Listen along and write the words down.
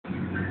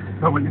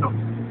No, but you know.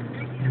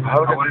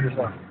 How do you do this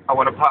now? I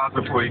want to pause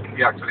before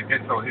he actually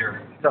gets out here.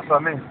 That's what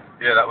I mean.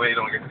 Yeah, that way you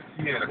don't get to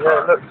see in the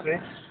Yeah, car. look, see?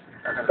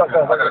 I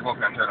gotta go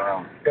and turn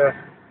around. Yeah.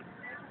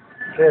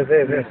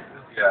 There.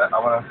 Yeah, I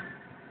wanna.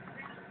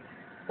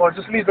 Well,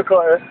 just leave the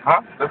car here.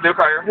 Huh? Let's leave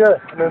the car here? Yeah.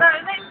 And then...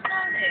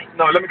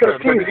 No, let me tell you,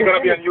 because it's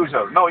gonna be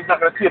unusual. No, he's not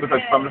gonna see it because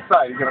from the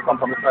side, he's gonna come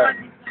from the side.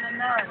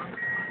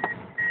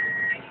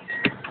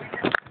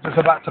 Just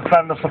about to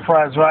plan the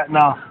surprise right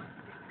now.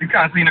 You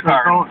can't see in the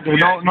car. They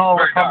don't know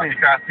we're coming. You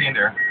can't see in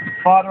there.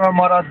 Father and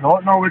mother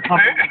don't know we're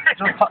coming.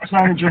 Just touched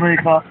down in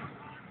Jamaica.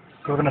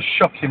 We're gonna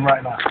shock him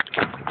right now.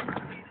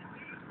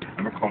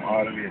 I'm gonna come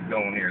all the way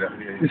down here.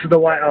 This is the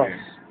White House.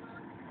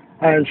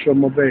 Iron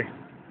from Bay.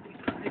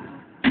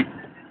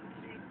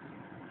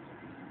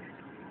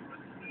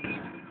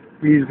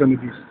 He's gonna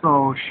be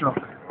so shocked.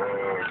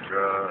 Oh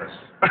gosh.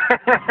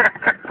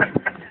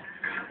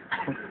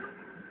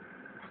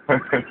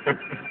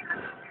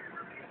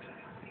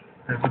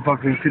 There's the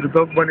bug. You see the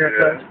dog bunny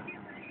outside?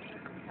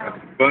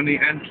 Bunny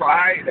and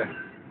Clyde.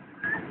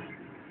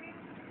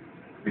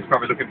 He's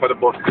probably looking for the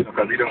bus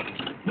because he don't.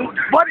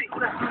 Buddy!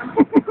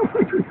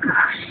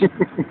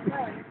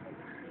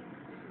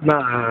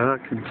 Nah,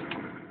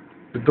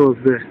 the door's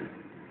there.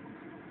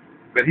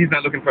 But he's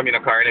not looking for me in a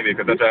car anyway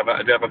because I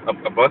drive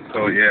a bus,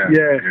 so yeah.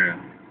 Yeah.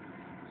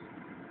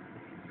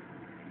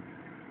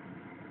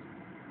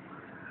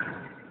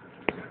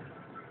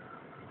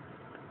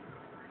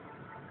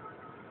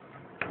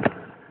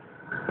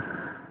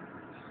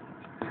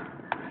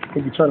 I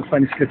think you're trying to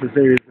find his slippers.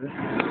 There he is.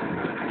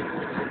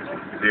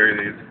 There it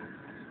is.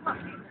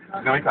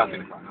 No, he can't see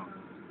the car, no.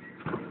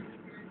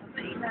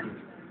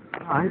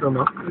 I don't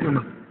know.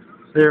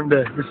 There and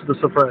there. This is the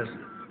surprise.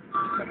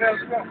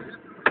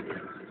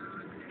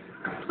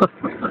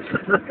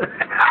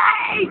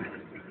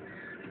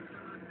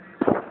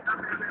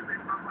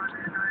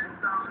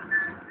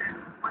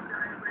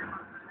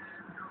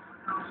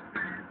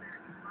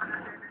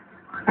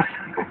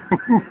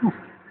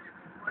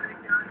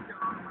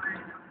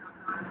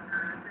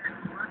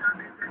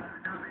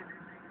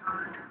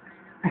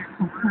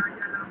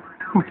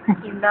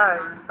 He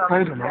knows something's I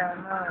don't know.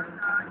 going on.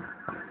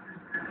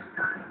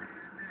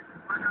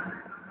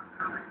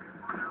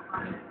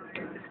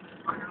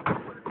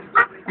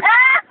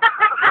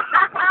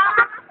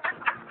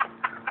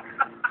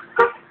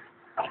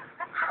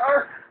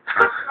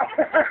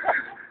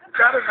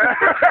 Got it, man.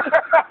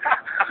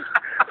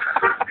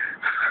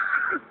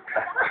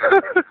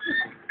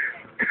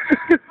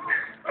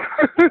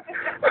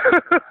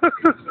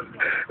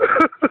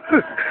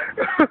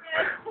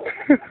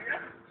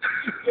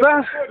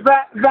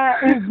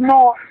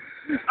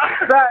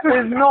 That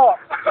is not.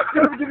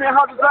 Give me a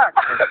hug back.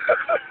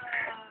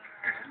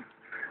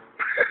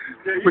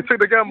 We took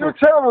the gamble. You're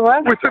terrible,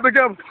 man. We took the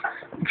gamble.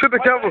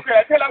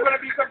 I tell I'm gonna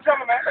be some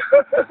trouble, man.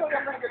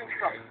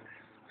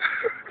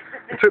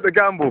 We took the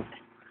gamble.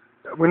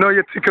 We know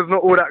your ticker's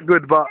not all that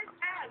good, but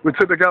we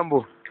took the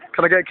gamble.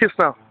 Can I get a kiss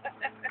now?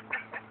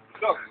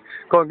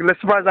 Go on, let's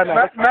surprise that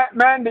now.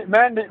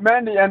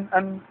 Mandy and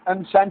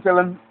Chantel,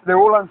 and they're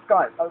all on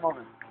Skype at the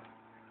moment.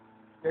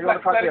 They're going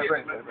to cut their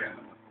brains.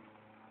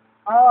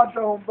 I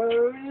don't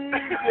believe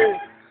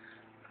it.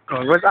 Go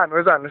on, where's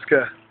Anne? Let's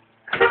go.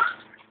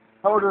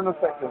 Hold on a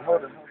second,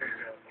 hold on.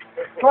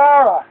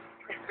 Clara,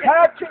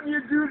 how can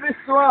you do this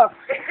to us?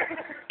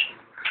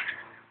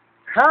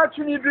 How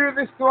can you do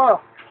this to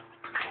us?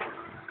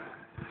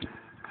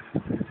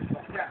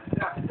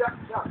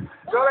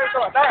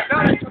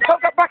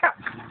 Come back up.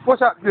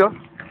 What's up, Bill?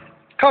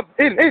 Come,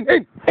 in.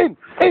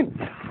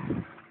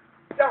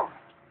 Down.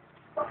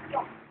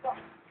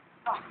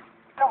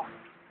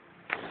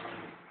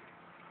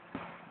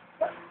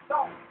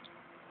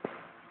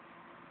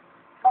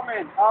 Come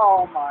in.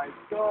 Oh my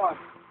God.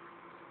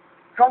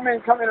 Come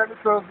in, let me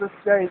close this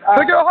gate. Can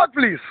I get a hug,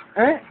 please?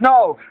 Eh?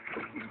 No.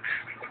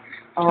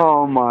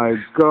 Oh my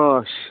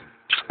gosh.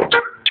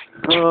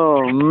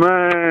 Oh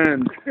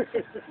man.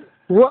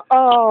 What?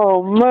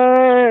 Oh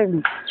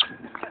man.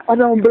 I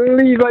don't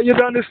believe that you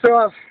done this to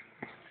us.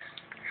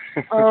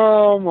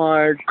 Oh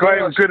my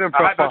God. Good and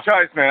proper. I had no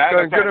choice,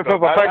 man. Good and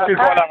proper. Thank you.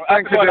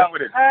 Thank you.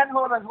 And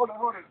hold on.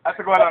 I have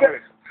to go along with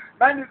it.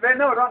 Man, they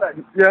know, don't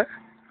they? Yeah.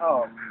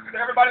 Oh. So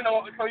everybody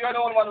know, so you're the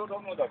only one who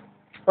don't know that.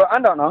 Well, I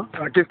don't know.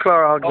 I'll give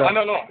Clara a hug. Oh, I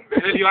don't know.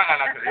 You are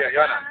not, actually. Yeah, you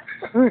are not.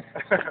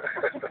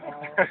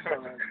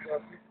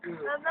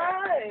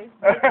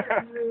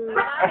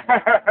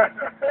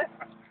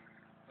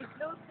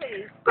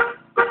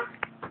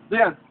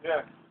 Yeah.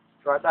 Yeah.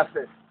 Right, that's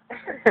it.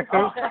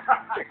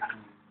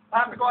 I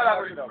have to go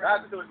along with it, though. I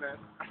have to do it, man.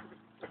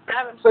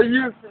 So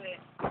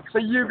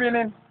you've been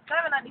in? I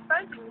haven't had any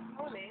phone this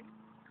morning.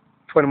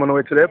 20 on the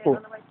way to the airport.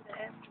 On the way to the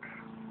airport.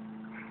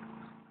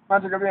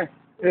 Manchester, come here.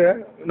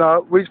 Yeah.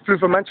 No, we flew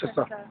from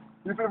Manchester.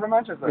 You flew from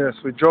Manchester? Yes,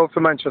 we drove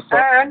to Manchester.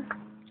 And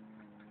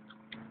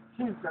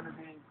she's gonna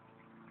be.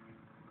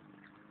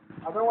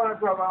 I don't want to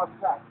drive out of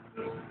that.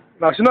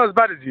 No, she's not as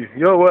bad as you.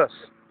 You're worse.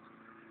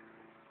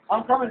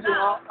 I'm coming to you.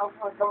 I'm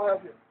coming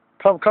help you.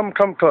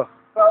 Come, Claire.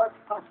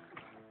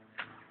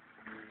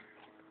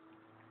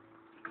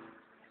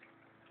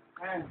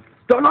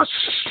 Don't know. Shh.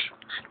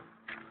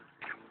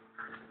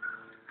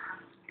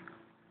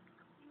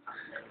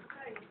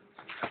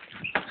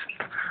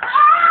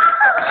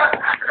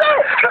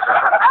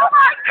 Oh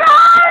my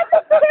God!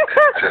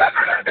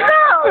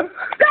 No!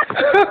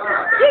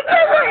 You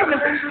did it!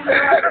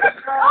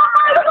 Oh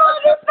my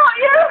God, it's not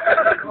you!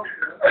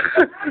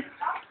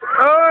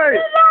 Oi!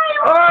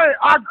 Oi!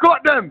 I got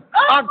them!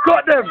 I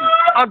got them!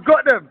 I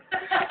got them!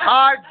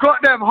 I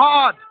got them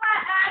hard!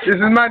 This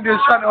is Mandy and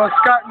Shannon on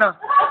Skype now.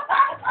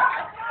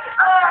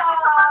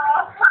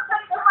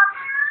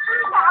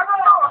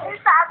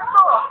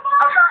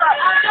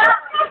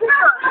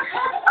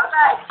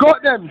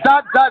 Got them!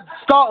 Dad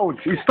startled.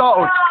 He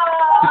startled.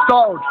 He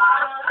startled.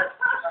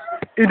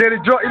 He nearly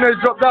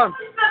dropped down.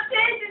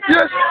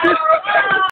 Yes, yes.